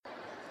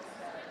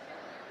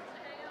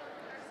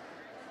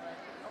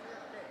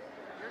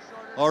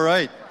All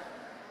right.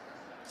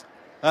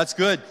 That's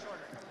good.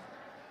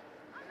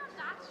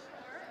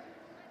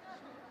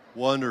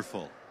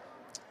 Wonderful.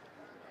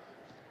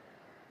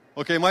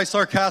 Okay, my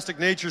sarcastic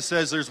nature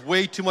says there's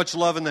way too much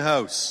love in the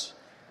house.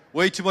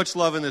 Way too much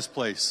love in this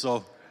place.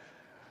 So,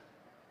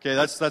 okay,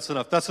 that's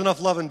enough. That's enough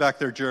loving back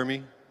there,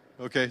 Jeremy.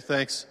 Okay,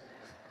 thanks.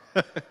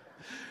 We're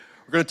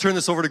going to turn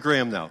this over to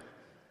Graham now.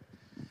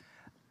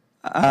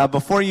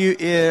 Before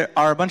you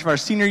are a bunch of our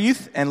senior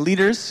youth and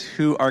leaders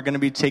who are going to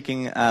be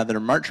taking their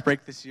March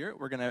break this year.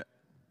 We're going to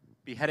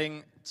be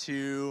heading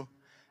to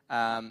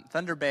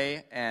Thunder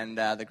Bay and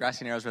the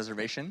Grassy Narrows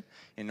Reservation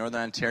in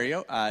Northern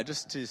Ontario,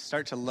 just to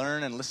start to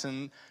learn and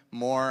listen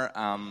more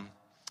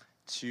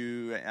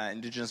to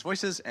Indigenous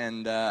voices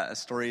and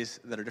stories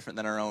that are different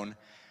than our own.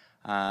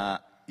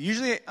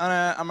 Usually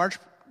on a March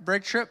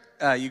break trip,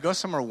 you go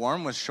somewhere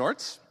warm with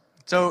shorts,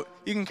 so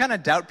you can kind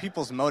of doubt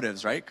people's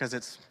motives, right? Because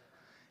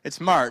it's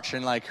March,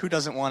 and like, who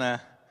doesn't want to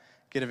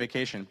get a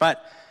vacation?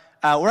 But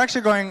we're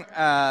actually going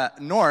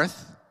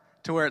north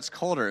to where it's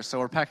colder, so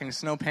we're packing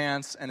snow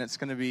pants, and it's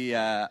going to be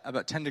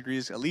about 10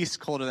 degrees at least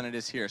colder than it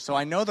is here. So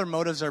I know their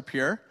motives are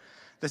pure.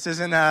 This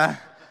isn't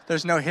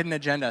there's no hidden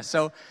agenda.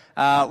 So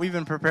we've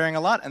been preparing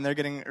a lot, and they're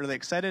getting really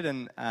excited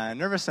and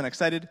nervous and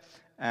excited,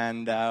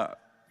 and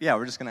yeah,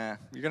 you're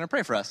gonna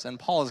pray for us, and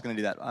Paul is gonna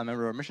do that. A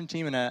member of our mission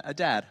team and a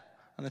dad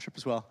on the trip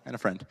as well, and a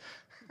friend.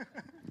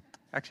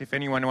 Actually, if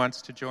anyone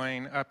wants to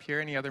join up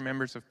here, any other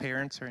members of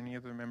parents or any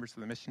other members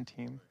of the mission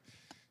team.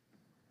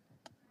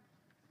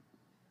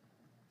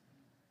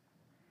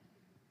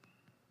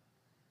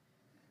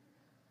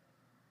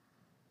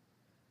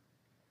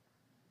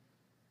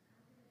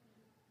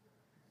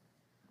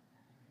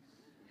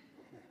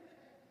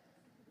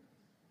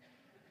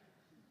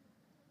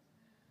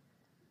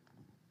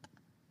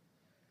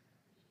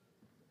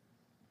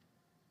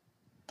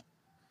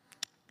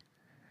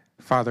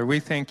 Father, we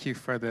thank you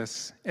for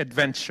this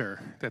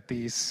adventure that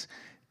these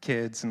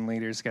kids and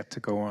leaders get to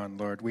go on,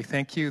 Lord. We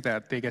thank you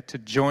that they get to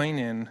join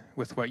in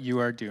with what you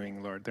are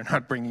doing, Lord. They're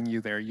not bringing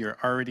you there. You're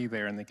already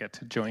there, and they get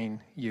to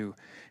join you.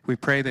 We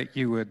pray that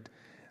you would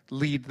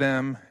lead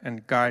them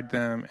and guide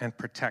them and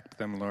protect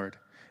them, Lord.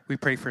 We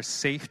pray for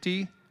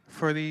safety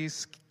for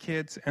these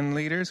kids and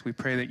leaders. We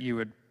pray that you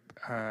would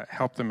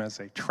help them as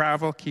they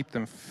travel, keep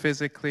them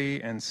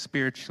physically and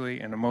spiritually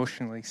and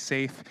emotionally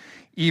safe,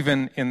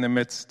 even in the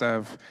midst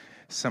of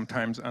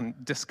sometimes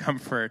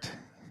discomfort.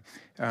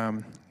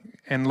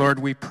 And Lord,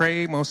 we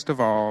pray most of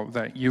all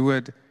that you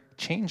would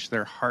change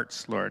their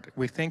hearts, Lord.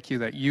 We thank you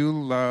that you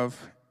love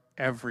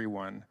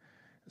everyone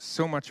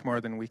so much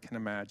more than we can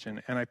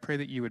imagine. And I pray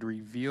that you would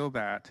reveal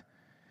that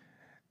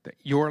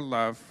your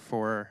love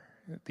for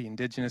the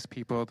Indigenous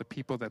people, the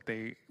people that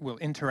they will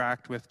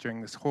interact with during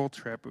this whole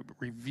trip,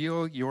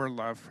 reveal your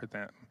love for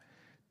them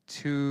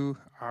to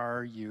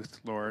our youth,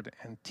 Lord,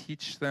 and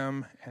teach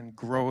them and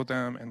grow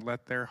them and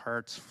let their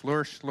hearts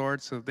flourish,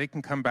 Lord, so they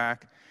can come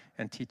back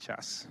and teach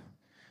us.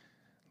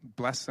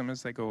 Bless them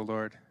as they go,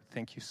 Lord.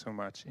 Thank you so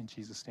much. In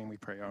Jesus' name we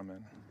pray,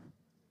 amen.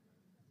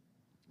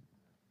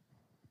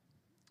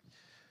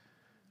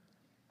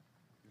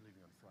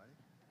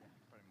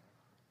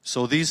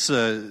 So this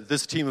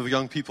team of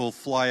young people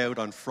fly out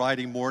on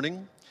Friday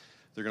morning.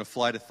 They're going to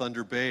fly to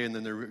Thunder Bay, and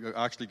then they're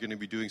actually going to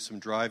be doing some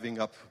driving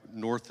up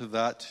north of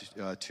that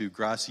to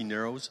Grassy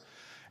Narrows.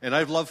 And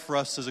I'd love for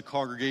us as a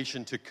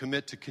congregation to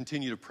commit to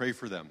continue to pray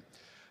for them,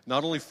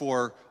 not only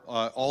for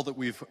all that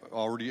we've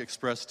already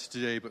expressed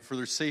today, but for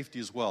their safety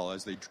as well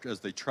as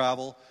they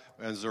travel,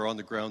 as they're on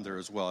the ground there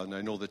as well. And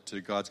I know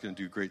that God's going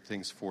to do great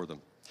things for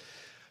them.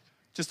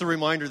 Just a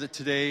reminder that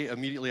today,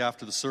 immediately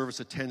after the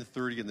service at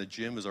 10:30 in the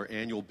gym, is our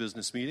annual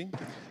business meeting,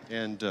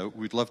 and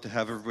we'd love to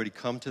have everybody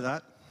come to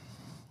that.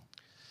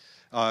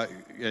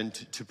 And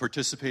to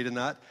participate in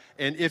that.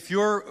 And if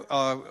you're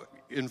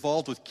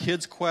involved with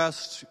Kids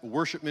Quest,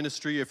 worship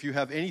ministry, if you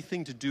have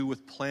anything to do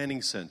with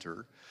Planning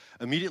Center,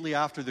 immediately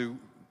after the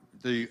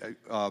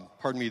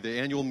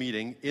annual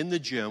meeting in the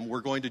gym,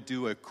 we're going to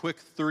do a quick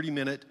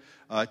 30-minute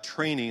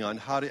training on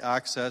how to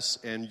access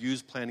and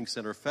use Planning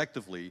Center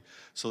effectively,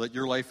 so that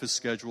your life is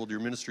scheduled, your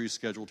ministry is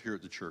scheduled here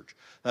at the church.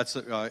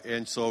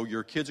 And so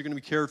your kids are going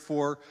to be cared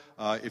for.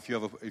 If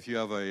you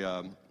have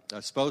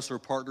a spouse or a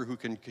partner who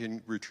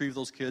can retrieve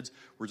those kids,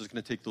 we're just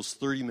going to take those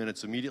 30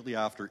 minutes immediately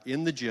after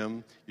in the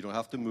gym. You don't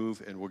have to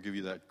move, and we'll give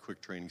you that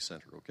quick training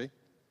center, okay?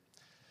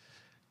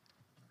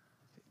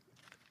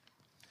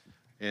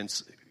 And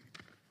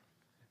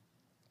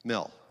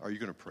Mel, are you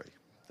going to pray?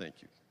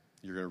 Thank you.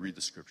 You're going to read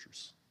the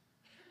scriptures.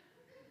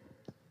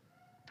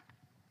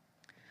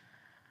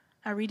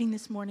 Our reading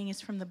this morning is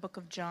from the book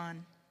of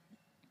John.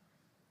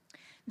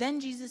 Then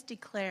Jesus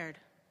declared,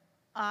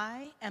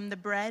 "I am the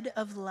bread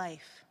of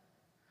life.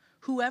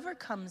 Whoever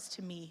comes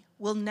to me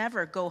will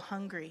never go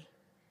hungry,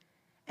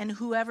 and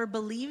whoever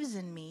believes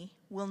in me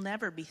will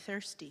never be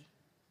thirsty.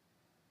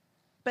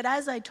 But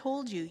as I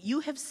told you, you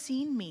have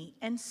seen me,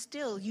 and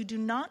still you do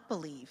not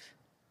believe.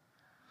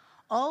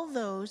 All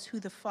those who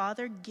the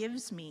Father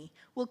gives me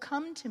will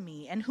come to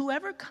me, and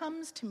whoever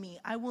comes to me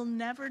I will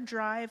never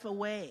drive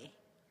away.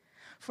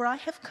 For I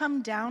have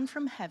come down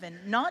from heaven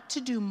not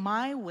to do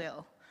my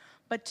will,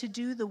 but to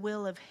do the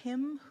will of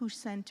him who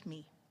sent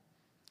me.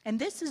 And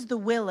this is the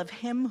will of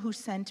him who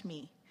sent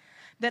me,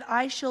 that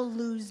I shall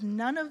lose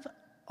none of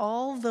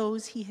all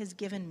those he has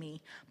given me,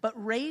 but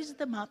raise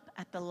them up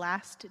at the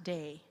last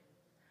day.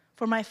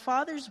 For my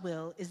Father's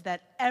will is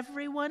that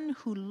everyone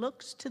who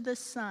looks to the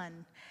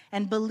Son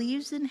and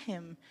believes in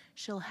him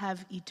shall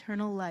have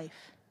eternal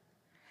life,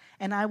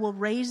 and I will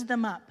raise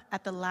them up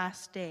at the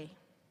last day."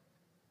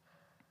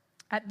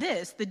 At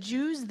this, the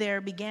Jews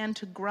there began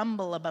to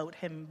grumble about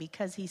him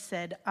because he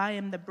said, "I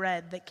am the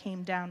bread that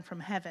came down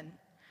from heaven."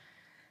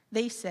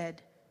 They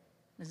said,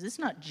 "Is this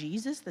not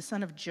Jesus, the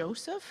son of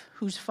Joseph,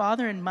 whose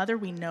father and mother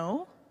we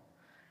know?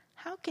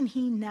 How can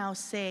he now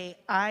say,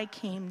 'I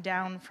came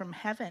down from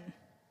heaven'?"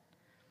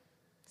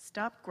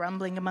 "Stop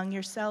grumbling among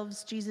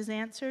yourselves," Jesus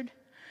answered.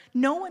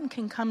 "No one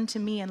can come to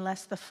me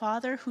unless the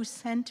Father who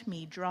sent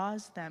me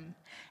draws them,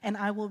 and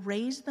I will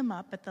raise them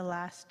up at the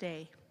last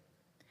day.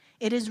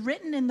 It is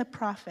written in the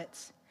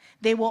prophets,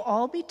 'They will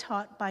all be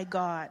taught by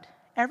God.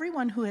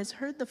 Everyone who has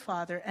heard the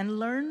Father and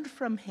learned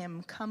from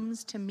him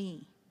comes to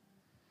me.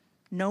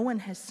 No one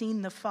has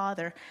seen the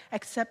Father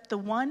except the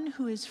one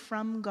who is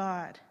from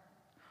God.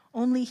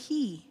 Only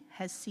he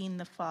has seen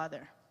the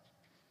Father.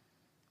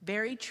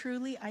 Very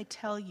truly I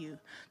tell you,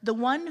 the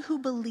one who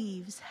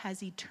believes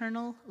has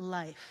eternal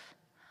life.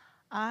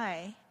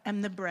 I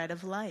am the bread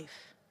of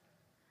life.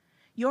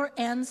 Your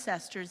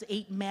ancestors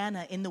ate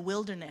manna in the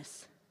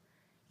wilderness,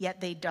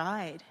 yet they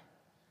died.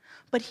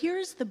 But here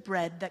is the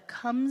bread that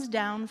comes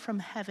down from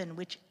heaven,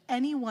 which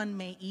anyone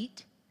may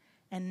eat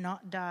and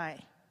not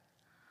die.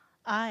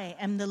 I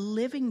am the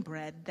living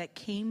bread that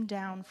came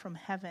down from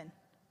heaven.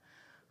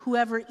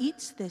 Whoever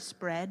eats this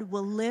bread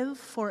will live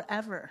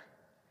forever.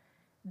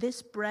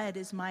 This bread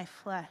is my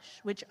flesh,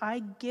 which I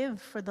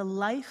give for the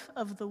life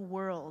of the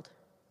world."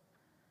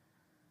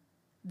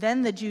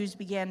 Then the Jews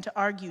began to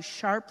argue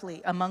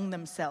sharply among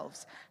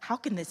themselves, "How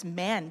can this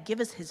man give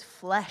us his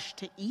flesh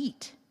to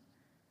eat?"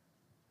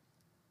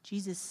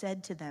 Jesus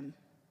said to them,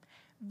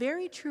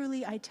 "Very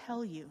truly I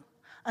tell you,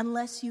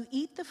 unless you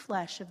eat the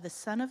flesh of the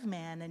Son of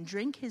Man and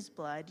drink his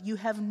blood, you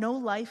have no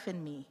life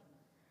in me.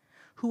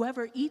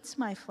 Whoever eats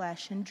my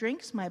flesh and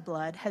drinks my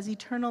blood has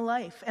eternal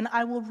life, and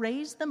I will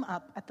raise them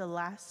up at the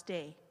last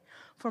day.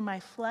 For my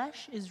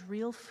flesh is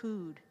real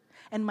food,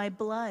 and my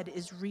blood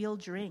is real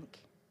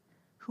drink.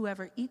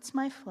 Whoever eats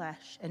my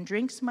flesh and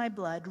drinks my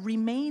blood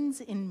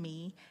remains in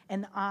me,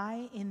 and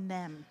I in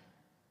them.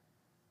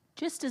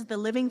 Just as the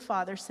living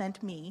Father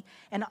sent me,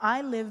 and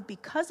I live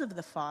because of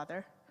the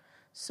Father,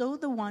 so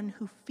the one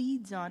who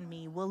feeds on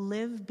me will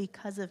live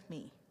because of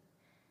me.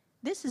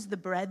 This is the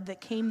bread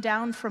that came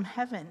down from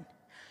heaven.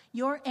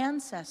 Your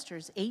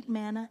ancestors ate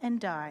manna and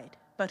died,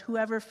 but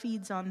whoever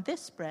feeds on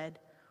this bread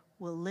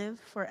will live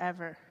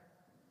forever."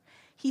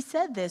 He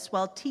said this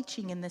while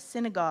teaching in the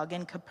synagogue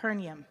in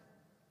Capernaum.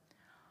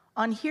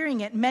 On hearing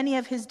it, many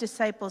of his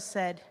disciples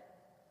said,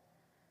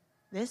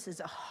 "This is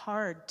a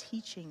hard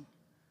teaching.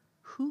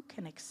 Who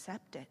can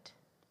accept it?"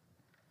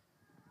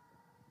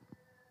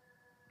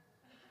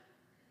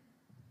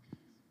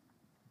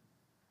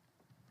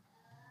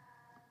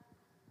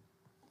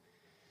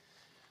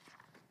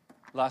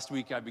 Last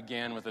week, I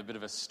began with a bit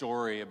of a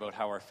story about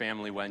how our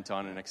family went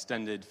on an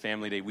extended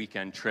Family Day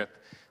weekend trip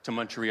to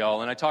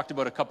Montreal. And I talked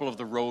about a couple of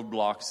the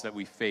roadblocks that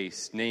we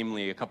faced,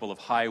 namely a couple of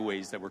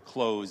highways that were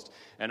closed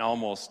and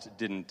almost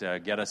didn't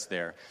get us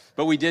there.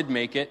 But we did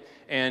make it,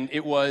 and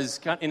it was,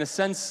 in a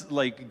sense,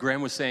 like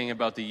Graham was saying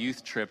about the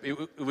youth trip,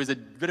 it was a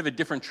bit of a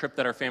different trip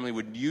that our family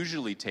would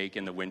usually take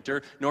in the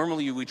winter.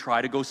 Normally, we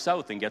try to go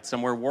south and get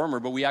somewhere warmer,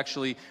 but we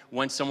actually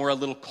went somewhere a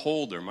little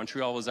colder.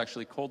 Montreal was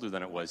actually colder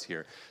than it was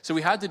here. So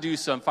we had to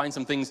find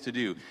some things to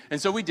do.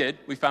 And so we did.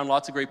 We found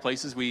lots of great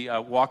places. We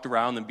walked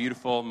around the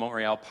beautiful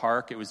Montreal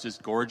Park. It was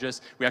just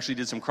gorgeous. We actually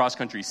did some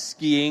cross-country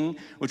skiing,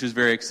 which was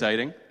very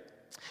exciting.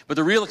 But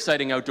the real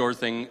exciting outdoor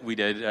thing we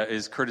did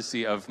is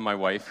courtesy of my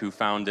wife, who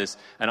found this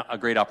a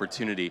great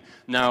opportunity.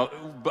 Now,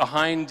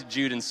 behind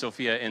Jude and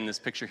Sophia in this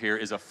picture here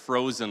is a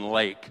frozen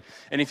lake.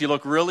 And if you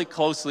look really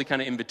closely,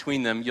 kind of in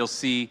between them, you'll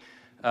see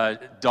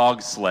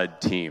dog sled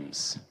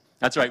teams.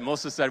 That's right.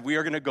 Melissa said, we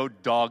are going to go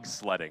dog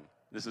sledding.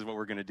 This is what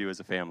we're going to do as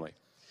a family.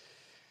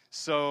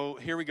 So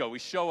here we go. We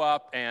show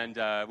up, and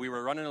we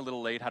were running a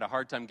little late, had a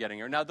hard time getting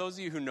here. Now, those of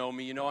you who know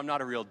me, you know I'm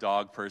not a real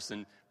dog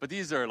person, but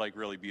these are like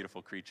really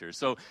beautiful creatures.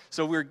 So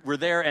we're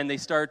there, and they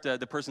start,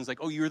 the person's like,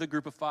 oh, you're the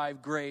group of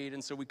 5, great.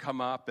 And so we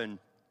come up, and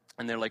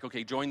they're like,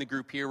 okay, join the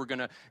group here. We're going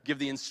to give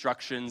the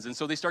instructions. And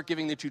so they start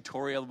giving the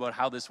tutorial about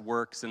how this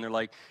works. And they're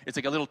like, it's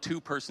like a little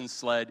 2-person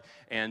sled.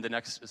 And the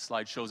next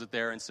slide shows it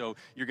there. And so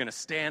you're going to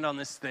stand on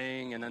this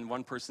thing. And then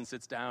one person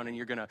sits down. And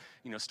you're going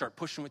to, start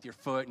pushing with your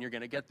foot. And you're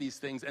going to get these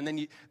things. And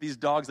then these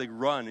dogs like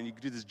run. And you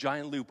do this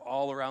giant loop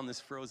all around this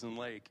frozen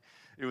lake.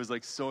 It was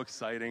like so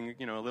exciting,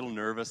 a little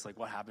nervous. Like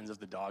what happens if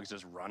the dogs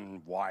just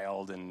run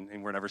wild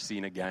and we're never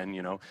seen again,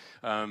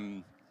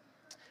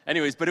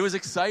 Anyways, but it was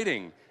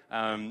exciting.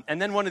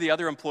 And then one of the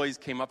other employees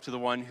came up to the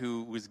one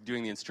who was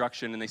doing the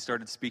instruction, and they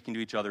started speaking to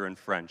each other in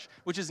French,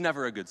 which is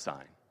never a good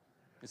sign.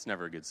 It's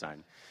never a good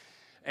sign.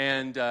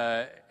 And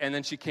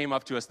then she came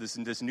up to us,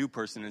 this new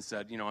person, and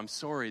said, I'm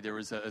sorry, there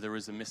was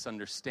a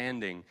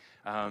misunderstanding.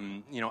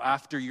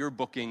 After your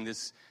booking,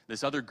 this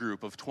other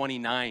group of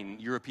 29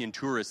 European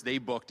tourists, they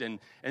booked, and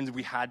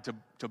we had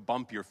to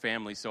bump your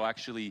family, so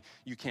actually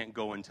you can't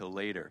go until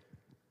later.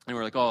 And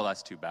we're like, oh,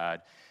 that's too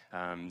bad.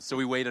 So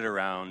we waited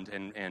around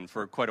and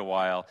for quite a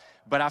while.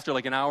 But after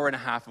like an hour and a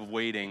half of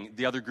waiting,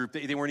 the other group,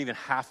 they weren't even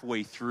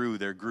halfway through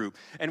their group.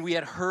 And we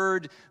had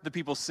heard the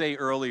people say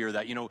earlier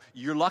that,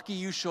 you're lucky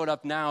you showed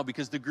up now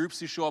because the groups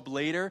who show up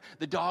later,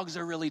 the dogs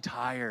are really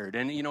tired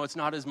and, it's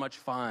not as much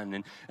fun.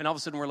 And all of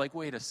a sudden we're like,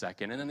 wait a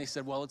second. And then they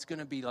said, well, it's going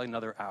to be like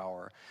another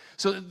hour.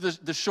 So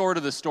the short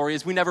of the story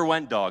is we never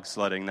went dog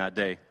sledding that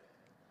day.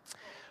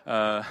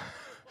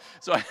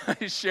 So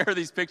I share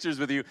these pictures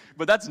with you,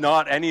 but that's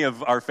not any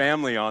of our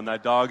family on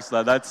that dog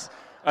sled.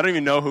 I don't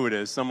even know who it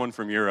is. Someone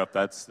from Europe.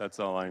 That's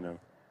all I know.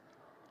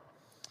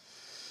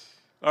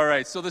 All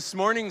right, so this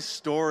morning's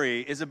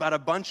story is about a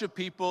bunch of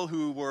people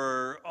who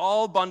were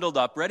all bundled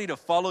up, ready to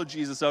follow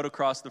Jesus out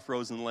across the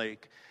frozen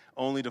lake,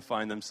 only to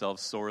find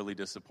themselves sorely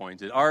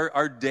disappointed.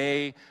 Our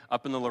day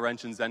up in the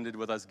Laurentians ended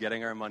with us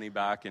getting our money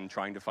back and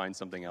trying to find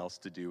something else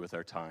to do with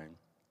our time.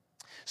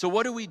 So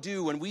what do we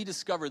do when we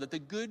discover that the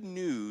good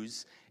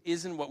news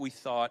isn't what we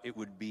thought it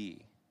would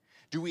be?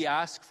 Do we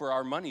ask for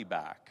our money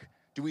back?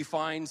 Do we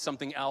find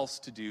something else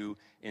to do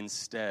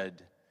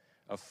instead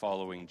of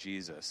following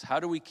Jesus? How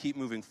do we keep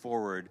moving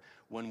forward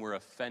when we're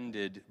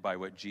offended by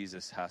what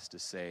Jesus has to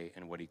say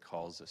and what he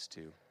calls us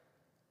to?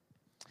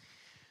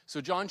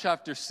 So John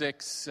chapter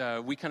 6,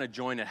 we kind of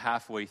join it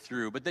halfway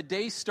through, but the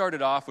day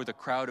started off with a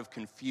crowd of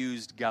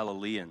confused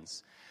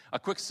Galileans. A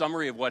quick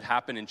summary of what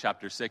happened in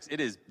chapter 6. It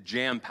is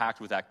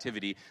jam-packed with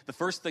activity. The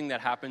first thing that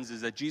happens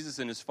is that Jesus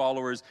and his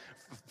followers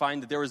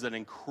find that there is an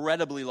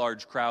incredibly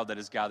large crowd that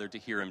is gathered to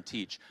hear him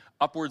teach.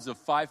 Upwards of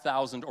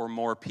 5,000 or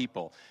more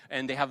people.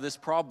 And they have this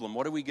problem.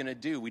 What are we going to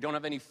do? We don't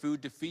have any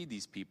food to feed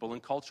these people.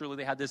 And culturally,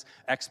 they had this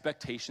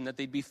expectation that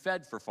they'd be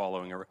fed for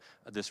following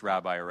this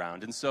rabbi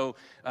around. And so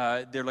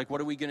they're like,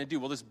 what are we going to do?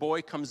 Well, this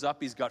boy comes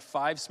up. He's got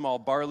 5 small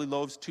barley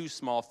loaves, 2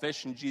 small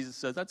fish. And Jesus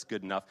says, that's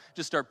good enough.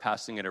 Just start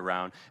passing it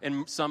around.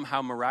 And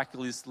somehow,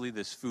 miraculously,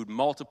 this food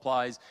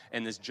multiplies.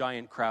 And this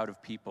giant crowd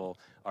of people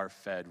are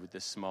fed with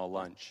this small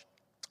lunch.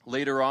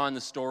 Later on,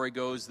 the story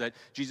goes that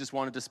Jesus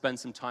wanted to spend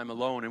some time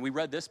alone. And we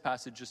read this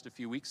passage just a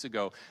few weeks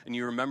ago. And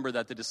you remember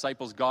that the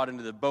disciples got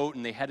into the boat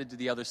and they headed to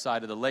the other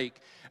side of the lake.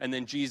 And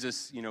then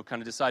Jesus,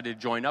 kind of decided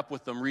to join up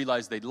with them,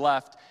 realized they'd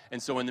left.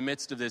 And so in the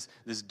midst of this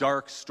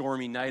dark,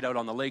 stormy night out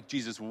on the lake,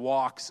 Jesus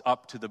walks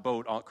up to the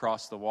boat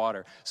across the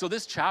water. So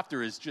this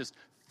chapter is just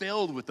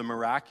filled with the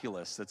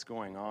miraculous that's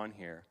going on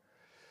here.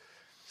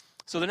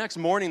 So the next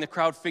morning, the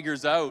crowd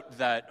figures out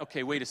that,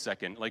 okay, wait a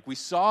second. Like, we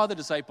saw the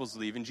disciples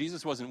leave, and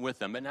Jesus wasn't with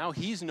them, but now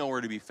he's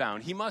nowhere to be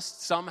found. He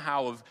must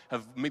somehow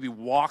have maybe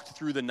walked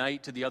through the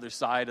night to the other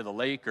side of the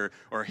lake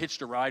or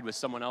hitched a ride with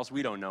someone else.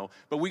 We don't know.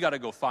 But we got to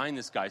go find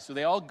this guy. So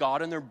they all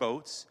got in their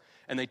boats,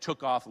 and they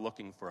took off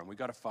looking for him. We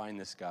got to find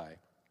this guy.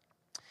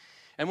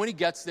 And when he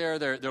gets there,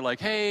 they're like,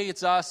 hey,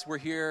 it's us, we're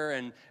here.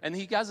 And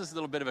he has this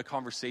little bit of a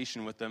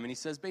conversation with them. And he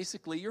says,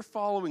 basically, you're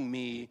following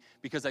me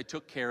because I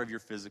took care of your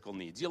physical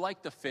needs. You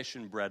like the fish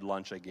and bread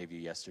lunch I gave you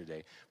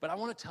yesterday. But I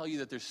want to tell you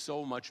that there's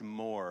so much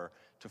more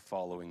to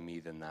following me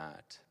than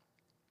that.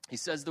 He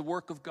says, the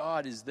work of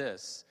God is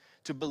this,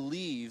 to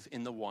believe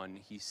in the one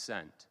he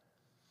sent.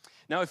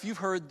 Now, if you've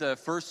heard the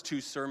first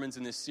 2 sermons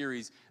in this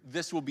series,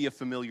 this will be a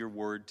familiar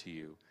word to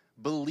you.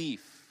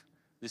 Belief.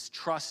 This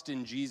trust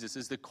in Jesus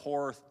is the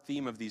core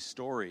theme of these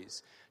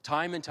stories.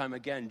 Time and time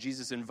again,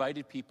 Jesus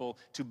invited people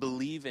to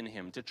believe in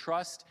him, to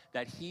trust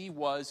that he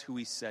was who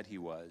he said he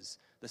was,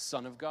 the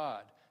Son of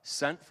God,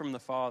 sent from the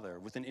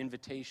Father with an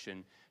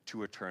invitation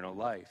to eternal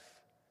life.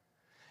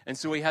 And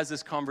so he has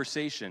this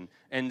conversation,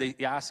 and they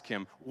ask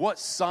him, what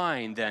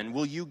sign then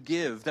will you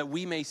give that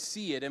we may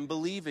see it and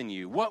believe in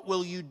you? What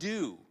will you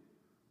do?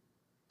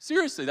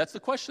 Seriously, that's the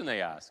question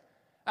they ask.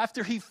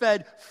 After he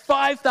fed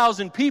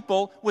 5,000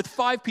 people with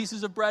 5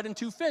 pieces of bread and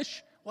 2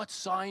 fish, what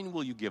sign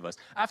will you give us?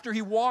 After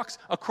he walks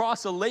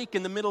across a lake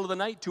in the middle of the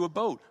night to a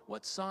boat,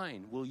 what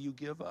sign will you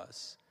give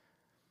us?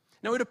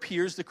 Now, it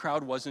appears the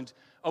crowd wasn't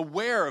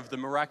aware of the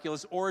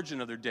miraculous origin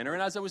of their dinner,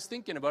 and as I was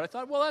thinking about it, I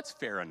thought, well, that's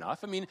fair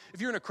enough. I mean,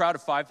 if you're in a crowd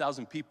of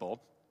 5,000 people,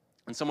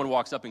 and someone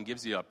walks up and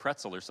gives you a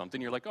pretzel or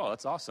something, you're like, oh,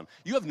 that's awesome.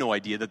 You have no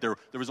idea that there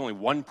was only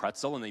one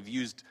pretzel, and they've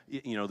used,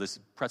 this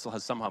pretzel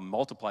has somehow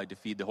multiplied to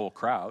feed the whole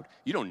crowd.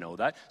 You don't know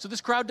that. So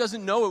this crowd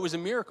doesn't know it was a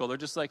miracle. They're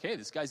just like, hey,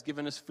 this guy's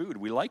giving us food.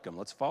 We like him.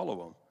 Let's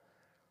follow him.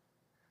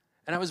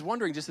 And I was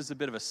wondering, just as a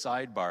bit of a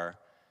sidebar,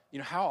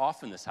 how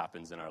often this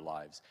happens in our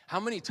lives. How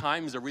many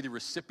times are we the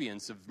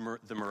recipients of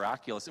the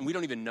miraculous and we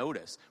don't even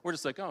notice? We're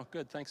just like, oh,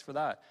 good, thanks for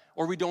that.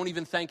 Or we don't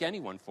even thank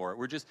anyone for it.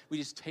 We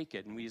just take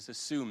it and we just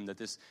assume that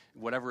this,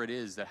 whatever it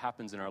is that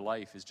happens in our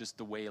life is just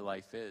the way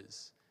life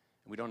is.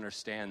 And we don't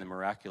understand the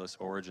miraculous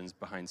origins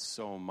behind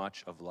so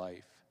much of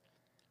life.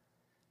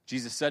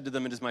 Jesus said to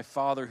them, "It is my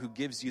Father who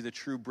gives you the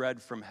true bread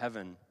from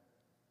heaven."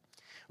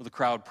 Well, the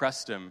crowd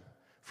pressed him.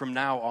 "From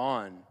now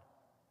on,"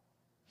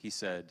 he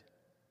said.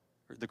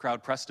 The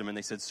crowd pressed him and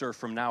they said, "Sir,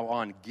 from now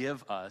on,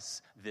 give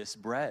us this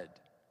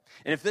bread."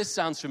 And if this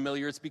sounds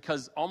familiar, it's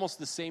because almost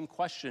the same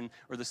question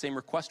or the same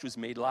request was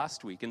made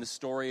last week in the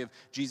story of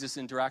Jesus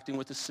interacting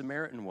with the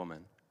Samaritan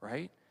woman,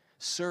 right?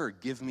 "Sir,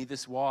 give me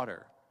this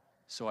water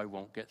so I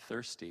won't get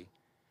thirsty.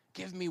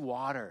 Give me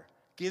water.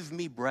 Give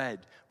me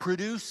bread.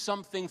 Produce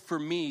something for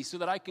me so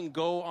that I can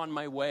go on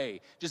my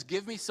way. Just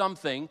give me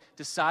something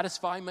to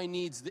satisfy my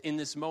needs in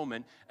this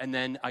moment, and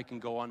then I can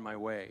go on my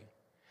way.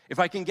 If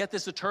I can get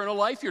this eternal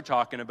life you're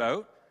talking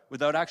about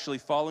without actually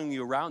following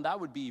you around, that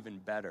would be even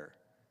better."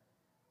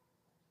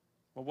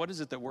 Well, what is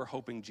it that we're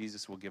hoping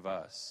Jesus will give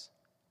us?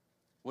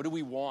 What do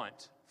we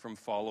want from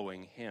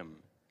following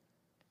him?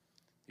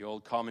 The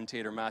old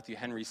commentator Matthew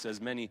Henry says,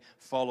 "Many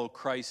follow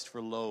Christ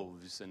for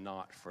loaves and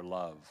not for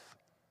love."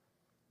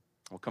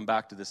 We'll come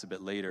back to this a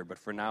bit later, but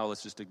for now,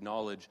 let's just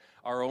acknowledge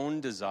our own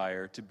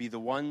desire to be the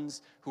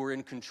ones who are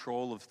in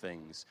control of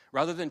things,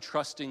 rather than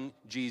trusting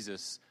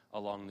Jesus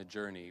along the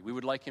journey. We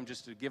would like him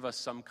just to give us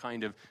some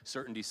kind of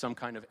certainty, some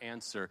kind of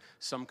answer,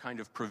 some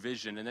kind of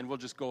provision, and then we'll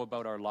just go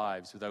about our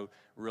lives without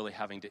really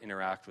having to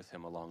interact with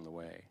him along the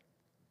way.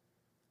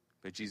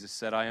 But Jesus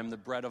said, "I am the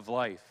bread of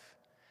life.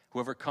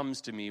 Whoever comes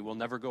to me will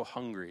never go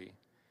hungry,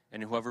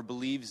 and whoever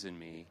believes in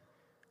me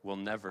will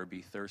never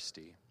be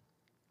thirsty."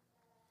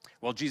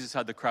 Well, Jesus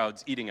had the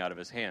crowds eating out of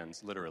his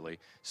hands, literally.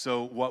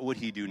 So what would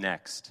he do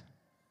next?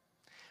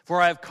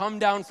 "For I have come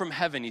down from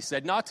heaven," he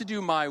said, "not to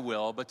do my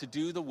will, but to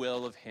do the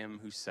will of him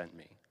who sent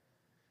me."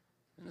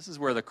 And this is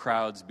where the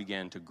crowds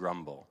began to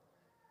grumble.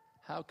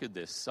 How could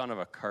this son of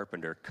a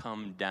carpenter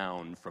come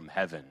down from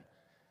heaven?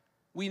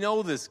 We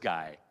know this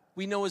guy.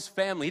 We know his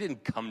family. He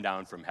didn't come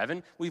down from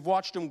heaven. We've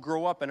watched him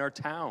grow up in our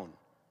town.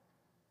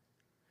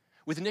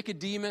 With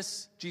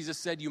Nicodemus, Jesus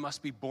said, "You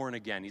must be born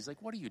again." He's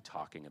like, "What are you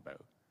talking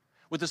about?"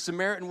 With the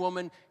Samaritan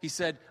woman, he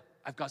said,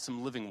 "I've got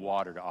some living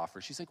water to offer."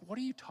 She's like, "What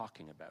are you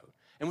talking about?"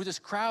 And with this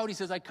crowd, he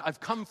says, "I've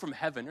come from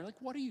heaven." They're like,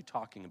 "What are you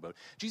talking about?"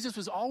 Jesus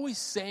was always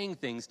saying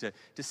things to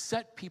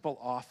set people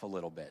off a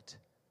little bit.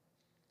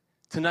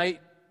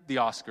 Tonight, the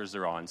Oscars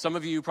are on. Some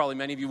of you, probably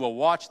many of you, will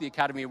watch the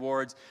Academy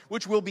Awards,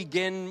 which will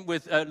begin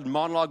with a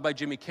monologue by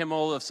Jimmy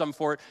Kimmel of some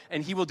sort,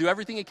 and he will do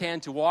everything he can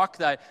to walk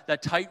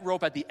that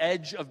tightrope at the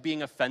edge of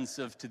being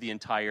offensive to the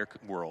entire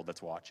world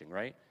that's watching,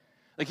 right?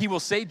 Like, he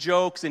will say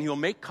jokes, and he will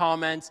make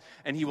comments,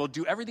 and he will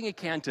do everything he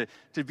can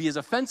to be as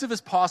offensive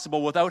as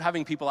possible without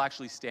having people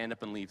actually stand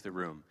up and leave the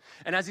room.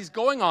 And as he's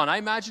going on, I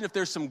imagine if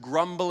there's some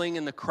grumbling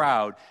in the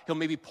crowd, he'll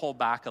maybe pull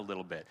back a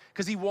little bit.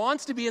 Because he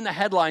wants to be in the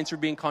headlines for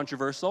being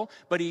controversial,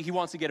 but he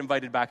wants to get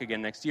invited back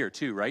again next year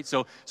too, right?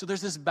 So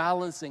there's this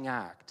balancing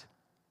act.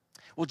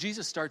 Well,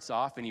 Jesus starts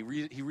off, and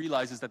he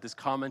realizes that this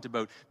comment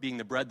about being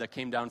the bread that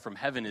came down from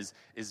heaven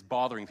is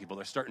bothering people.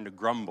 They're starting to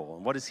grumble.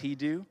 And what does he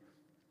do?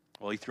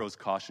 Well, he throws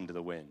caution to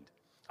the wind.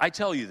 "I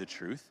tell you the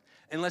truth,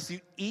 unless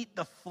you eat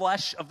the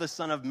flesh of the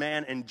Son of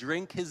Man and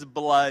drink his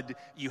blood,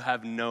 you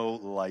have no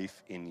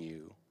life in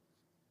you."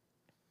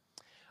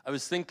 I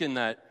was thinking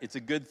that it's a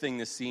good thing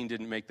this scene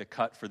didn't make the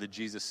cut for the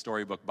Jesus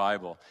Storybook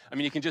Bible. I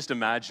mean, you can just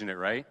imagine it,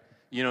 right?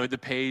 You know, the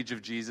page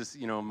of Jesus,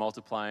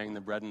 multiplying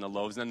the bread and the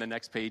loaves, and then the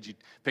next page you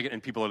pick it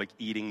and people are like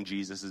eating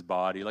Jesus'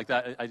 body. Like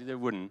that, it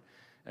wouldn't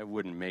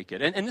make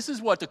it. And this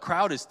is what the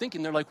crowd is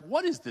thinking. They're like,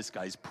 what is this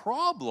guy's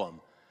problem?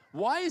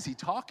 Why is he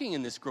talking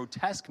in this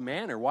grotesque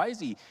manner? Why is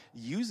he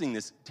using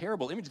this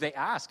terrible image? They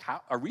ask,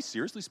 are we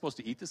seriously supposed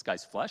to eat this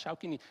guy's flesh? How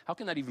can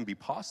that even be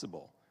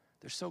possible?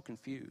 They're so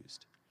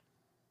confused.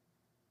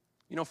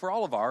 For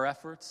all of our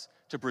efforts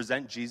to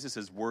present Jesus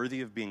as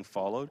worthy of being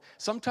followed,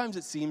 sometimes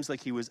it seems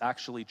like he was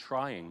actually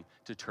trying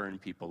to turn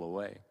people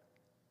away.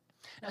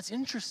 That's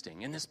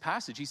interesting. In this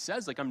passage,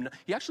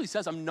 he actually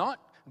says, "I'm not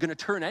going to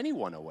turn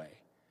anyone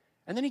away."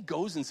 And then he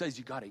goes and says,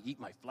 "You got to eat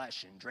my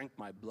flesh and drink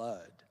my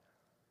blood."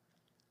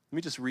 Let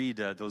me just read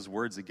those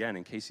words again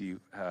in case you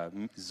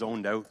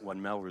zoned out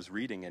when Mel was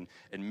reading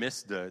and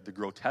missed the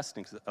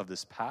grotesqueness of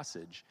this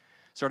passage.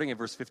 Starting at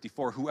verse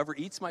 54, "Whoever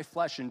eats my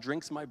flesh and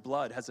drinks my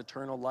blood has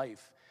eternal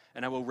life,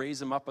 and I will raise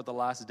him up at the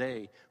last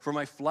day. For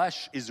my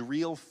flesh is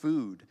real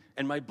food,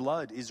 and my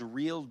blood is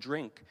real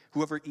drink.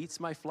 Whoever eats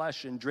my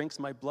flesh and drinks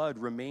my blood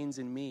remains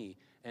in me,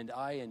 and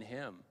I in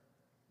him."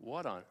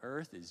 What on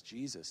earth is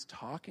Jesus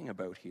talking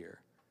about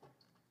here?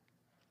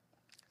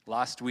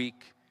 Last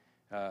week,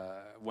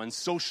 when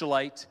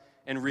socialite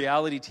and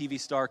reality TV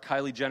star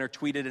Kylie Jenner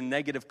tweeted a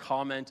negative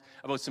comment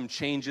about some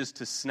changes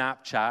to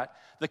Snapchat,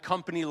 the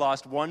company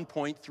lost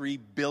 $1.3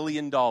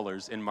 billion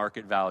in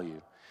market value.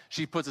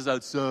 She puts us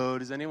out, "So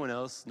does anyone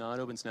else not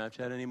open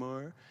Snapchat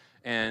anymore?"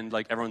 And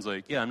everyone's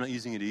like, "Yeah, I'm not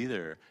using it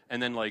either."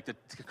 And then the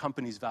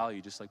company's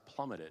value just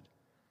plummeted.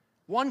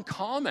 One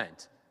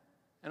comment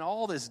and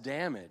all this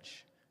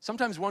damage.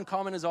 Sometimes one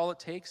comment is all it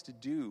takes to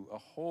do a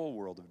whole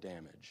world of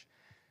damage.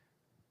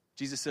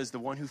 Jesus says, "The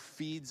one who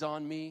feeds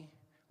on me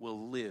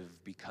will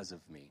live because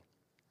of me."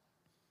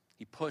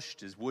 He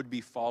pushed his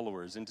would-be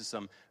followers into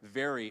some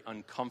very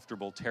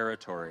uncomfortable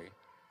territory.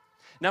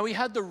 Now, he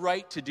had the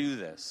right to do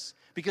this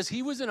because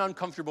he was in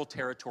uncomfortable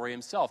territory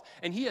himself.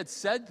 And he had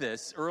said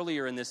this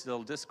earlier in this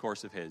little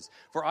discourse of his,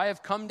 "For I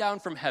have come down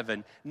from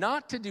heaven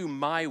not to do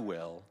my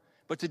will,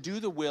 but to do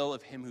the will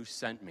of him who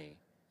sent me."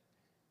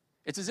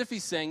 It's as if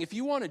he's saying, if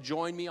you want to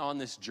join me on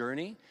this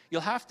journey,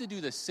 you'll have to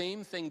do the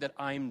same thing that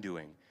I'm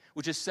doing,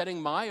 which is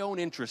setting my own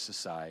interests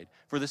aside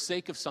for the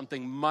sake of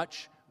something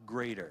much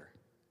greater.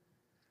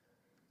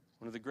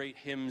 One of the great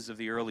hymns of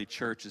the early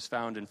church is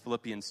found in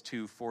Philippians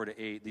 2,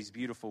 4-8, these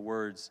beautiful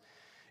words.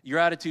 "Your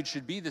attitude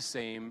should be the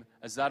same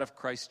as that of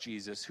Christ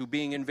Jesus, who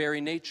being in very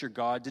nature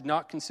God, did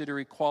not consider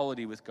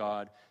equality with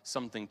God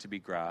something to be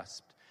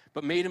grasped,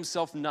 but made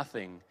himself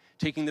nothing,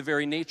 taking the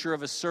very nature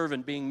of a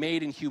servant, being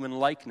made in human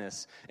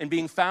likeness, and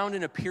being found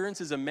in appearance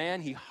as a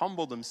man, he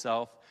humbled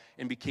himself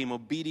and became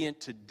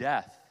obedient to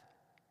death,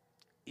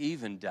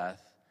 even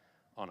death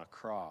on a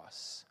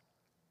cross."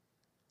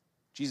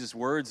 Jesus'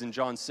 words in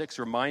John 6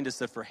 remind us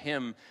that for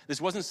him, this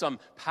wasn't some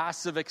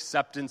passive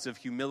acceptance of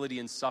humility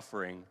and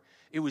suffering.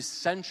 It was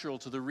central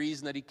to the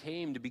reason that he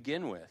came to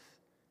begin with.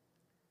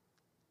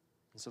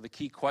 And so the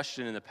key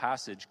question in the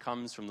passage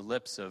comes from the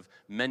lips of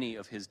many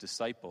of his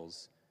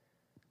disciples.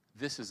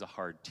 This is a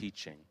hard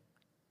teaching.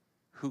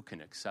 Who can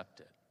accept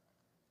it?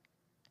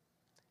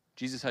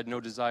 Jesus had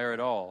no desire at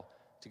all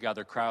to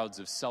gather crowds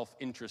of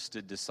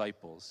self-interested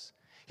disciples.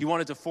 He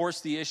wanted to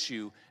force the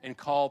issue and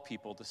call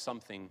people to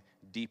something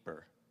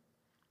deeper.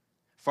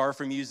 Far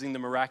from using the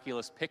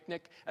miraculous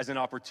picnic as an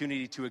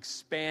opportunity to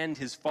expand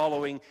his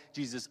following,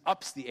 Jesus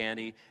ups the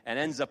ante and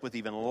ends up with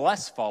even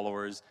less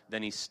followers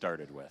than he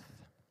started with.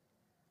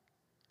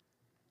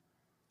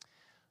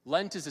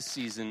 Lent is a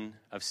season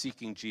of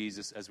seeking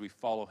Jesus as we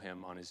follow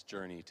him on his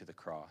journey to the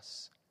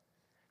cross.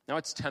 Now,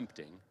 it's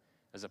tempting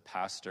as a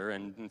pastor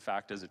and, in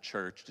fact, as a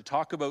church to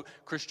talk about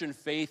Christian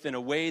faith in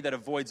a way that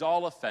avoids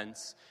all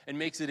offense and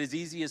makes it as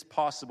easy as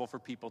possible for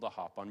people to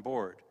hop on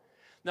board.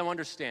 Now,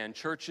 understand,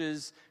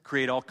 churches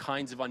create all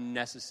kinds of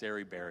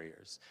unnecessary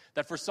barriers.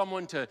 That for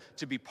someone to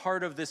be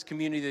part of this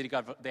community,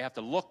 they have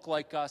to look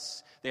like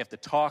us, they have to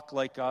talk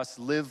like us,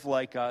 live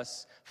like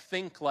us,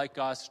 think like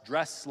us,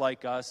 dress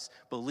like us,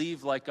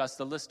 believe like us.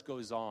 The list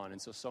goes on.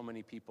 And so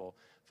many people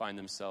find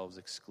themselves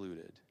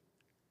excluded.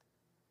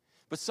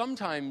 But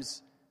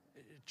sometimes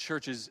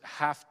churches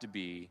have to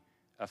be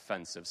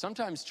offensive.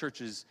 Sometimes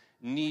churches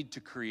need to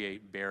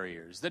create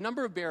barriers. The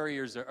number of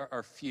barriers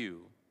are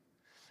few.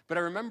 But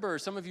I remember,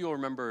 some of you will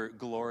remember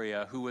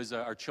Gloria, who was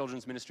our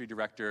children's ministry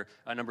director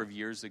a number of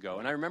years ago.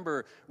 And I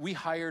remember we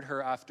hired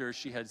her after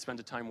she had spent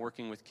a time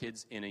working with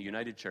kids in a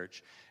United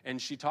Church.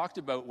 And she talked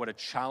about what a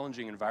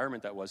challenging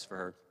environment that was for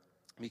her,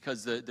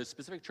 because the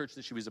specific church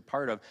that she was a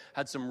part of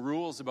had some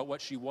rules about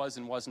what she was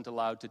and wasn't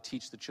allowed to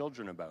teach the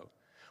children about.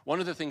 One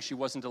of the things she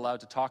wasn't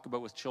allowed to talk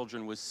about with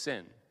children was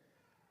sin.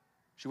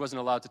 She wasn't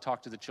allowed to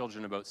talk to the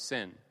children about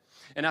sin.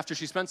 And after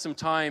she spent some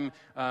time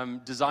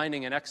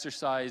designing an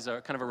exercise,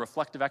 kind of a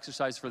reflective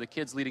exercise for the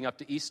kids leading up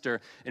to Easter,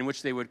 in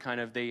which they would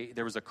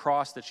there was a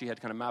cross that she had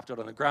kind of mapped out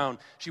on the ground,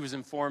 she was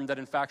informed that,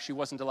 in fact, she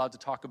wasn't allowed to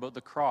talk about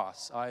the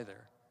cross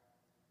either.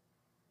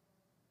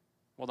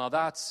 Well, now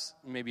that's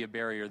maybe a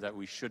barrier that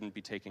we shouldn't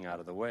be taking out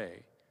of the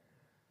way.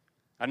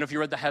 I don't know if you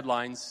read the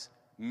headlines.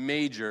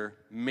 Major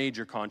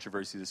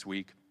controversy this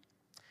week.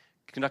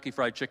 Kentucky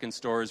Fried Chicken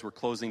stores were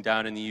closing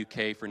down in the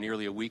UK for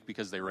nearly a week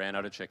because they ran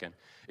out of chicken.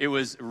 It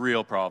was a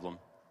real problem.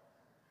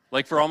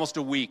 Like for almost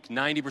a week,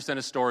 90%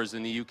 of stores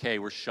in the UK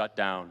were shut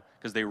down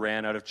because they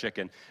ran out of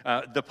chicken.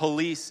 The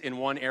police in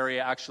one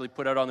area actually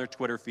put out on their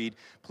Twitter feed,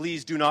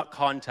 "Please do not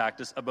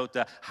contact us about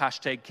the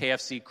hashtag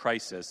KFC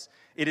crisis.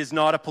 It is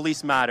not a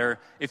police matter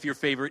if your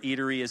favorite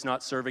eatery is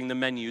not serving the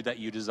menu that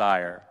you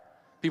desire."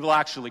 People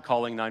actually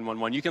calling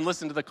 911. You can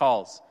listen to the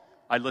calls.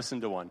 I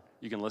listened to one.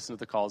 You can listen to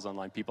the calls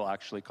online. People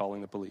actually calling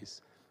the police.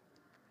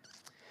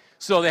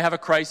 So they have a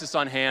crisis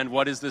on hand.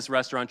 What is this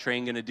restaurant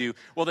chain going to do?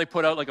 Well, they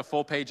put out like a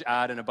full-page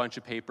ad in a bunch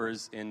of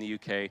papers in the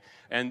UK,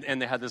 and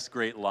they had this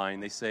great line.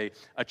 They say,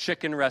 "A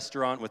chicken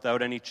restaurant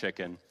without any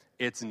chicken,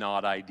 it's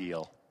not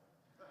ideal."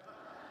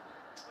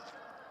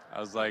 I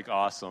was like,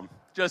 awesome.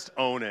 Just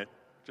own it.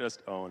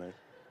 Just own it.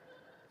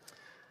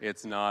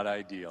 It's not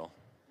ideal.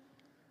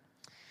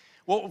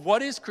 Well,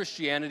 what is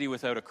Christianity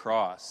without a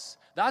cross?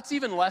 That's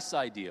even less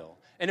ideal.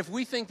 And if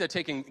we think that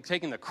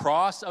taking the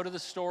cross out of the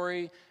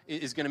story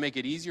is going to make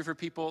it easier for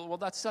people, well,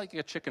 that's like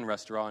a chicken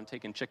restaurant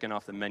taking chicken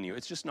off the menu.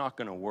 It's just not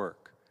going to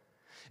work.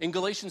 In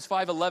Galatians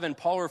 5:11,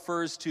 Paul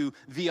refers to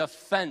the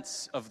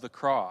offense of the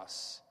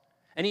cross.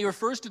 And he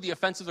refers to the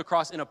offense of the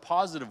cross in a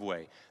positive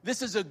way.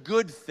 This is a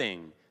good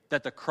thing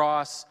that the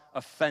cross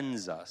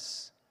offends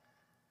us.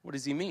 What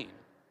does he mean?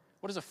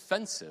 What is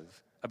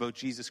offensive about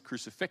Jesus'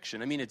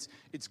 crucifixion? I mean, it's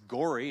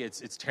gory,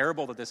 it's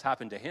terrible that this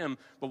happened to him,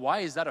 but why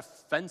is that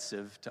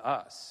offensive to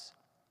us?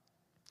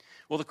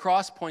 Well, the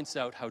cross points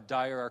out how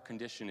dire our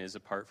condition is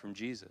apart from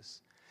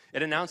Jesus.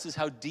 It announces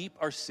how deep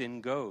our sin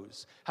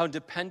goes, how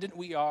dependent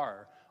we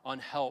are on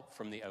help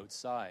from the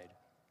outside.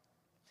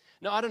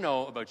 Now, I don't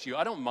know about you,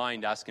 I don't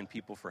mind asking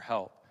people for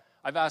help.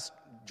 I've asked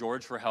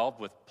George for help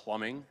with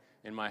plumbing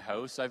in my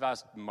house. I've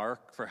asked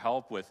Mark for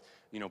help with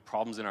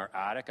problems in our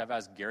attic. I've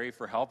asked Gary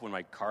for help when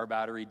my car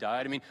battery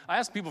died. I mean, I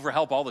ask people for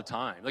help all the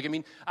time.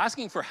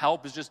 Asking for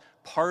help is just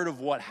part of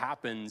what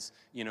happens,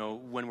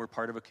 when we're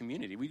part of a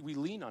community. We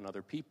lean on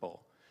other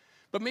people.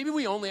 But maybe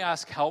we only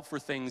ask help for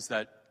things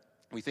that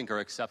we think are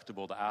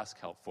acceptable to ask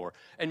help for.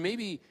 And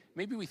maybe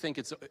we think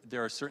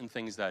there are certain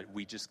things that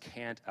we just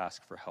can't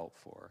ask for help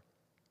for.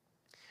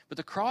 But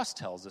the cross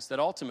tells us that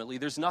ultimately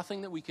there's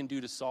nothing that we can do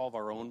to solve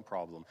our own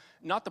problem.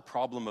 Not the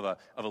problem of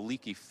a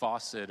leaky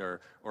faucet or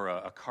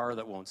a car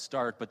that won't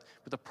start, but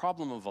the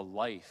problem of a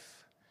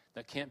life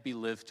that can't be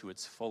lived to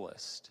its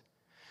fullest.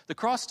 The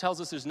cross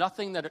tells us there's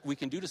nothing that we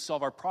can do to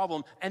solve our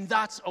problem, and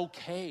that's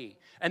okay.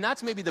 And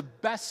that's maybe the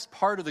best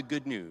part of the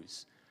good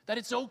news, that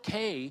it's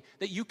okay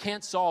that you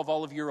can't solve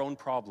all of your own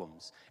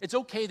problems. It's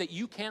okay that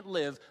you can't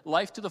live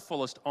life to the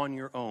fullest on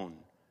your own.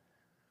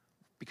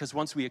 Because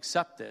once we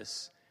accept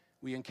this,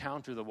 we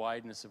encounter the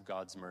wideness of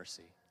God's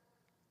mercy.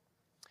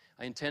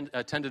 I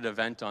attended an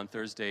event on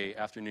Thursday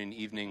afternoon and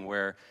evening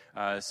where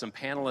some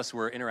panelists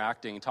were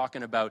interacting,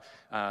 talking about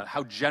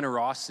how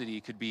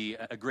generosity could be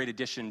a great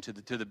addition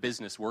to the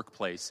business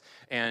workplace.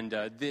 And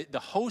the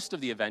host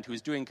of the event, who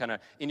was doing kind of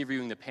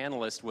interviewing the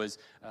panelists, was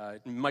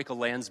Michael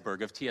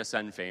Landsberg of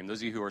TSN fame. Those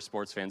of you who are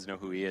sports fans know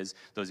who he is.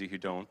 Those of you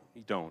who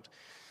don't.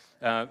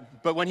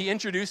 But when he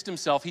introduced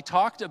himself, he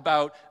talked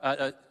about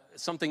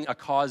a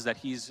cause that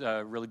he's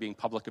really being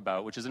public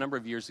about, which is a number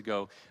of years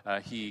ago,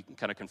 he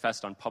kind of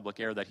confessed on public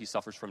air that he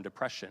suffers from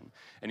depression.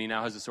 And he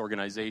now has this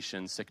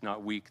organization, Sick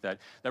Not Weak, that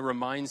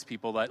reminds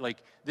people that,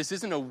 this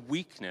isn't a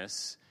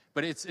weakness,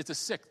 but it's a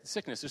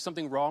sickness. There's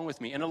something wrong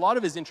with me. And a lot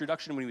of his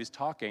introduction when he was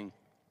talking,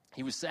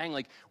 he was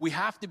saying, we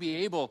have to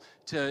be able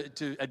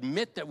to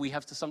admit that we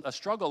have a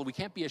struggle. We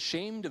can't be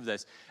ashamed of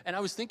this. And I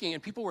was thinking,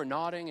 and people were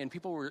nodding, and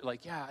people were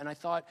like, yeah. And I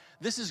thought,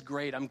 this is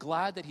great. I'm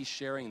glad that he's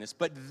sharing this.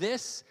 But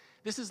this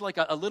is like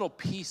a little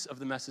piece of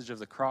the message of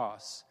the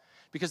cross.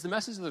 Because the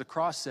message of the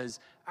cross says,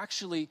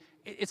 actually,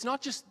 it's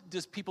not just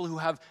people who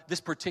have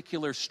this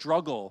particular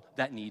struggle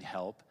that need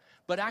help,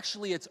 but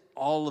actually it's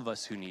all of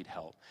us who need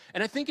help.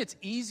 And I think it's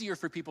easier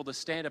for people to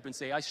stand up and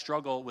say, I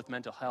struggle with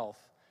mental health,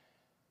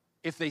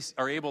 if they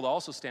are able to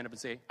also stand up and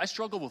say, I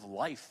struggle with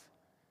life.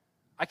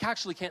 I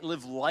actually can't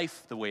live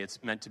life the way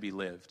it's meant to be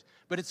lived.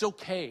 But it's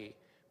okay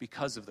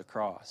because of the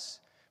cross.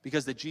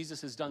 Because that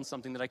Jesus has done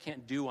something that I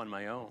can't do on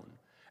my own.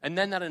 And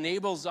then that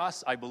enables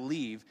us, I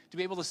believe, to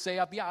be able to say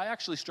up, yeah, I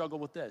actually struggle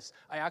with this.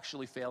 I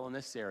actually fail in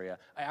this area.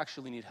 I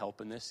actually need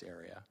help in this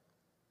area.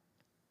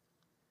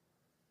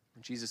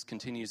 When Jesus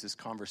continues this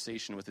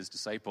conversation with his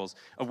disciples,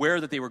 aware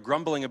that they were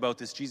grumbling about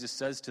this, Jesus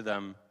says to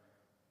them,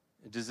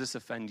 does this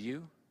offend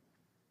you,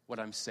 what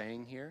I'm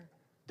saying here?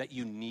 That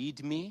you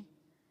need me?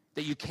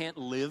 That you can't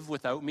live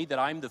without me? That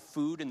I'm the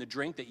food and the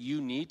drink that you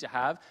need to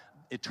have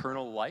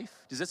eternal life?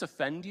 Does this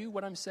offend you,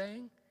 what I'm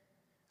saying?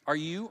 Are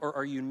you or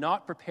are you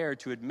not prepared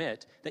to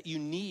admit that you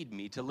need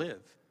me to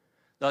live?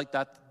 Like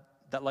that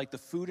like the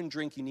food and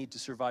drink you need to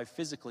survive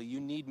physically, you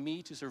need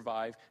me to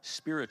survive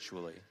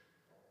spiritually.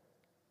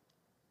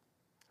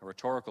 A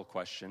rhetorical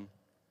question,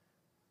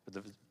 but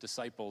the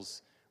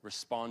disciples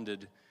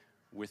responded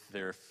with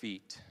their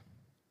feet.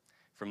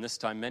 From this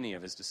time, many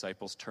of his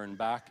disciples turned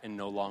back and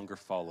no longer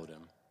followed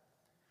him.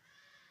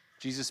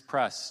 Jesus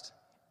pressed,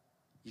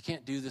 you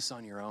can't do this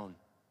on your own.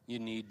 You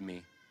need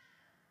me.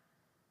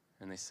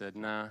 And they said,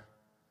 no,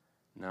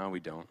 we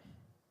don't.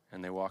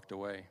 And they walked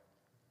away.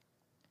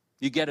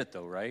 You get it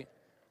though, right?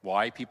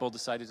 Why people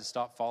decided to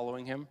stop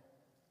following him?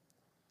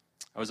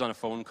 I was on a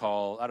phone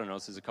call, I don't know,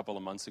 this is a couple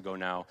of months ago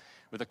now,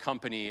 with a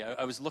company.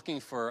 I was looking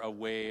for a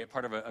way,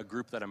 part of a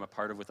group that I'm a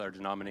part of with our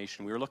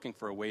denomination. We were looking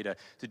for a way to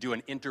do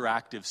an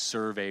interactive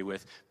survey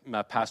with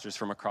pastors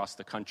from across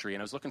the country,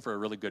 and I was looking for a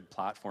really good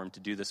platform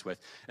to do this with.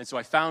 And so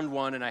I found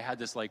one, and I had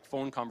this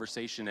phone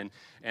conversation,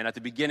 and at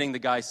the beginning the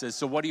guy says,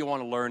 so what do you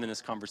want to learn in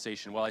this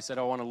conversation? Well, I said,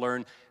 I want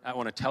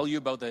to tell you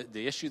about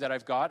the issue that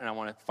I've got, and I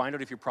want to find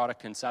out if your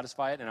product can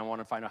satisfy it, and I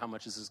want to find out how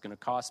much this is going to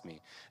cost me.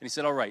 And he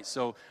said, all right,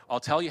 so I'll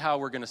tell you how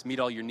we're going to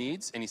meet all your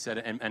needs, and he said,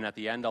 and at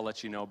the end I'll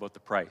let you know about the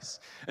price.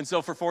 And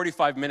so for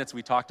 45 minutes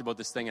we talked about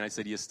this thing, and I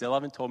said, you still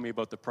haven't told me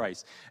about the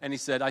price. And he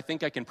said, I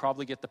think I can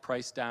probably get the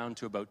price down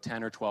to about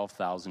 $10,000 or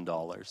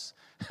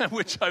 $12,000.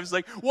 Which I was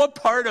like, what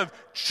part of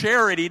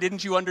charity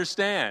didn't you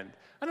understand?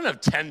 I don't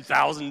have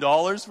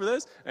 $10,000 for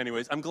this.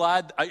 Anyways, I'm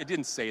glad I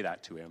didn't say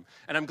that to him.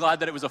 And I'm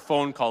glad that it was a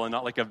phone call and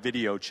not like a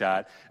video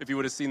chat. If you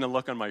would have seen the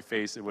look on my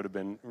face, it would have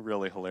been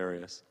really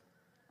hilarious.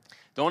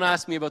 Don't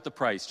ask me about the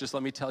price. Just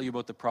let me tell you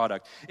about the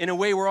product. In a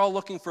way, we're all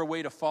looking for a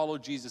way to follow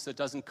Jesus that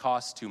doesn't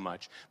cost too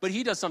much. But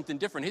he does something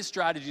different. His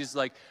strategy is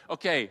like,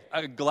 okay,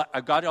 I've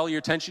got all your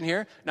attention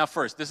here. Now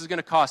first, this is going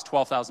to cost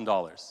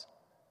 $12,000.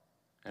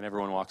 And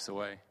everyone walks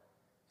away.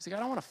 He's like, I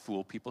don't want to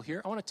fool people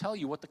here. I want to tell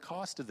you what the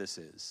cost of this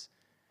is.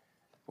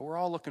 But we're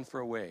all looking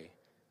for a way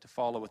to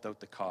follow without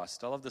the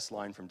cost. I love this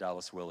line from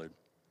Dallas Willard.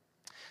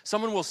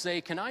 Someone will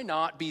say, can I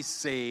not be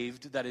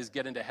saved, that is,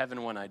 get into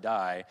heaven when I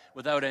die,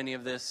 without any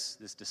of this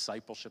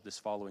discipleship, this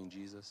following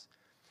Jesus?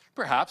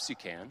 Perhaps you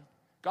can.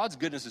 God's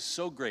goodness is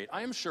so great.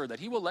 I am sure that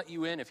he will let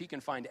you in if he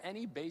can find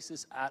any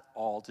basis at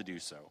all to do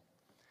so.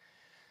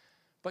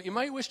 But you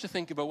might wish to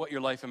think about what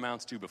your life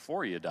amounts to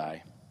before you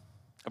die,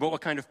 about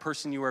what kind of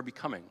person you are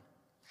becoming,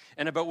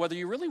 and about whether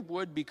you really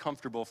would be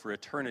comfortable for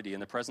eternity in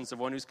the presence of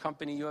one whose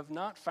company you have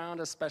not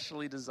found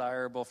especially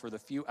desirable for the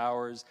few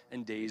hours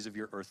and days of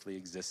your earthly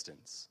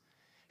existence.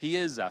 He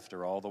is,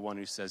 after all, the one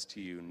who says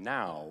to you,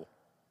 "Now,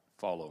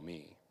 follow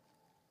me."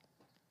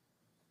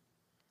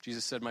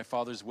 Jesus said, "My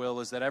Father's will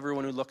is that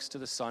everyone who looks to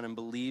the Son and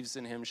believes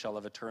in him shall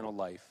have eternal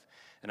life,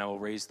 and I will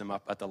raise them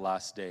up at the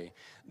last day."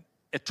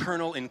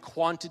 Eternal in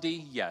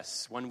quantity,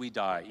 yes. When we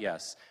die,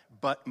 yes.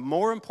 But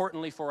more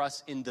importantly for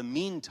us, in the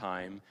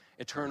meantime,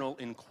 eternal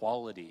in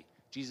quality.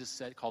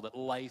 Jesus called it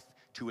life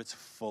to its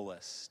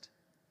fullest.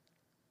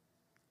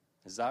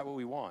 Is that what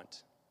we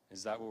want?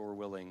 Is that what we're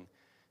willing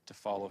to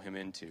follow him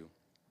into?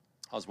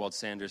 Oswald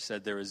Sanders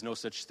said, "There is no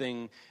such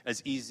thing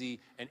as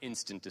easy and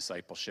instant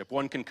discipleship.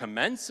 One can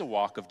commence a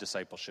walk of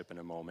discipleship in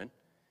a moment,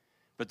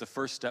 but the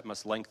first step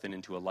must lengthen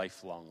into a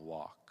lifelong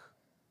walk."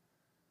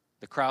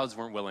 The crowds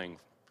weren't willing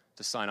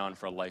to sign on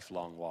for a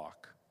lifelong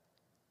walk.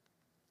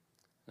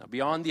 Now,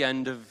 beyond the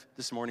end of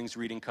this morning's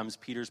reading comes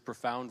Peter's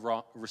profound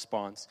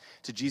response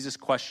to Jesus'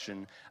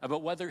 question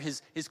about whether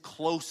his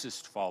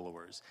closest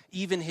followers,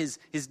 even his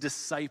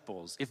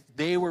disciples, if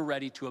they were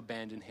ready to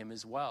abandon him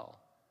as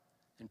well.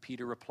 And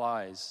Peter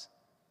replies,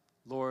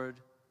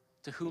 "Lord,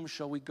 to whom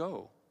shall we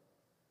go?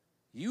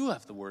 You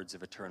have the words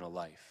of eternal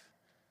life.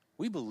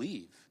 We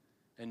believe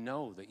and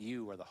know that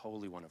you are the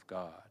Holy One of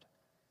God."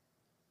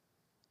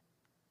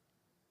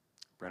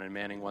 Brennan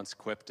Manning once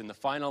quipped, "In the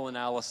final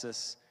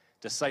analysis,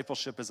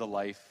 discipleship is a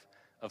life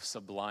of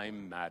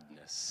sublime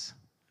madness."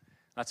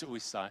 That's what we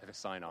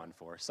sign on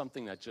for,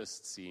 something that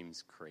just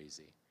seems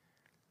crazy.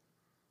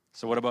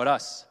 So what about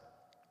us?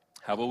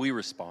 How will we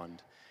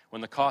respond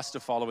when the cost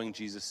of following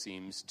Jesus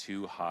seems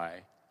too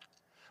high?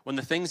 When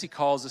the things he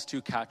calls us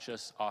to catch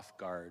us off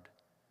guard?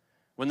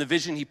 When the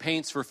vision he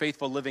paints for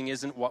faithful living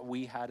isn't what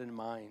we had in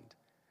mind?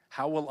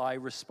 How will I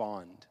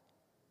respond?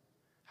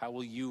 How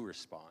will you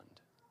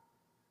respond?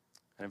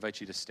 I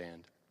invite you to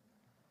stand.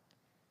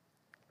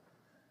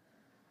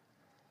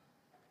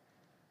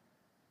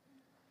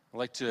 I'd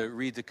like to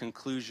read the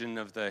conclusion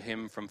of the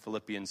hymn from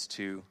Philippians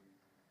 2.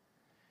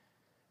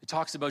 It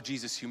talks about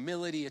Jesus'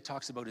 humility. It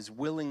talks about his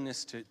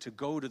willingness to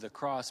go to the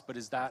cross. But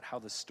is that how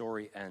the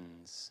story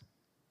ends?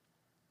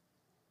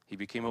 He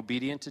became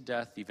obedient to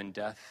death, even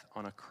death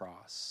on a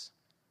cross.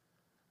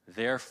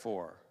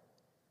 Therefore,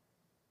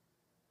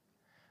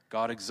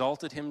 God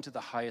exalted him to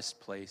the highest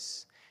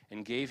place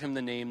and gave him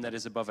the name that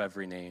is above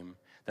every name,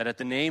 that at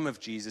the name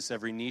of Jesus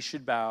every knee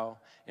should bow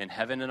in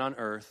heaven and on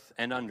earth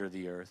and under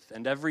the earth,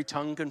 and every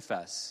tongue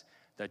confess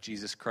that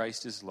Jesus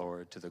Christ is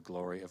Lord, to the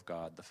glory of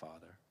God the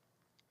Father.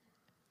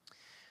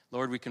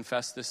 Lord, we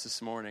confess this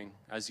morning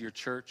as your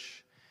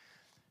church,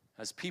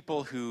 as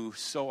people who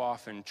so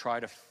often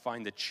try to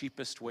find the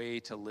cheapest way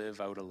to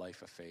live out a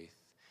life of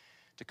faith,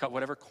 to cut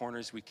whatever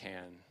corners we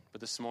can.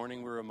 But this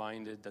morning we're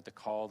reminded that the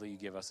call that you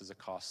give us is a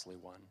costly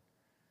one.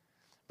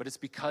 But it's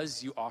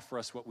because you offer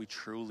us what we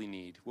truly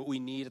need, what we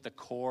need at the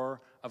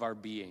core of our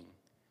being.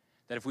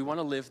 That if we want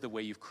to live the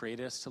way you've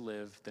created us to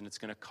live, then it's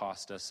going to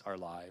cost us our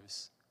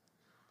lives.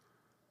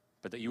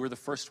 But that you were the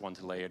first one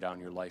to lay down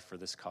your life for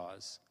this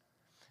cause.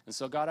 And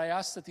so, God, I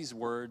ask that these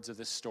words of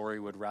this story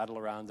would rattle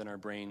around in our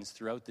brains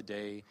throughout the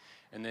day,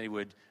 and they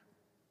would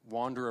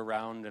wander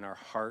around in our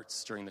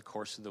hearts during the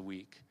course of the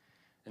week,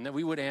 and that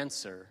we would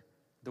answer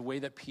the way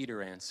that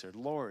Peter answered,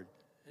 "Lord,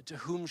 to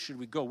whom should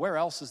we go? Where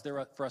else is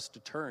there for us to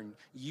turn?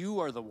 You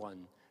are the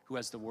one who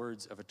has the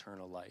words of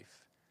eternal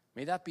life."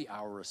 May that be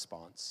our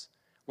response,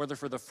 whether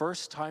for the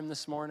first time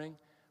this morning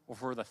or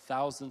for the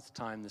 1,000th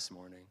time this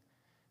morning.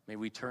 May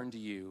we turn to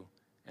you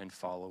and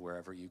follow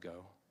wherever you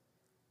go.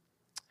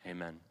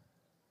 Amen.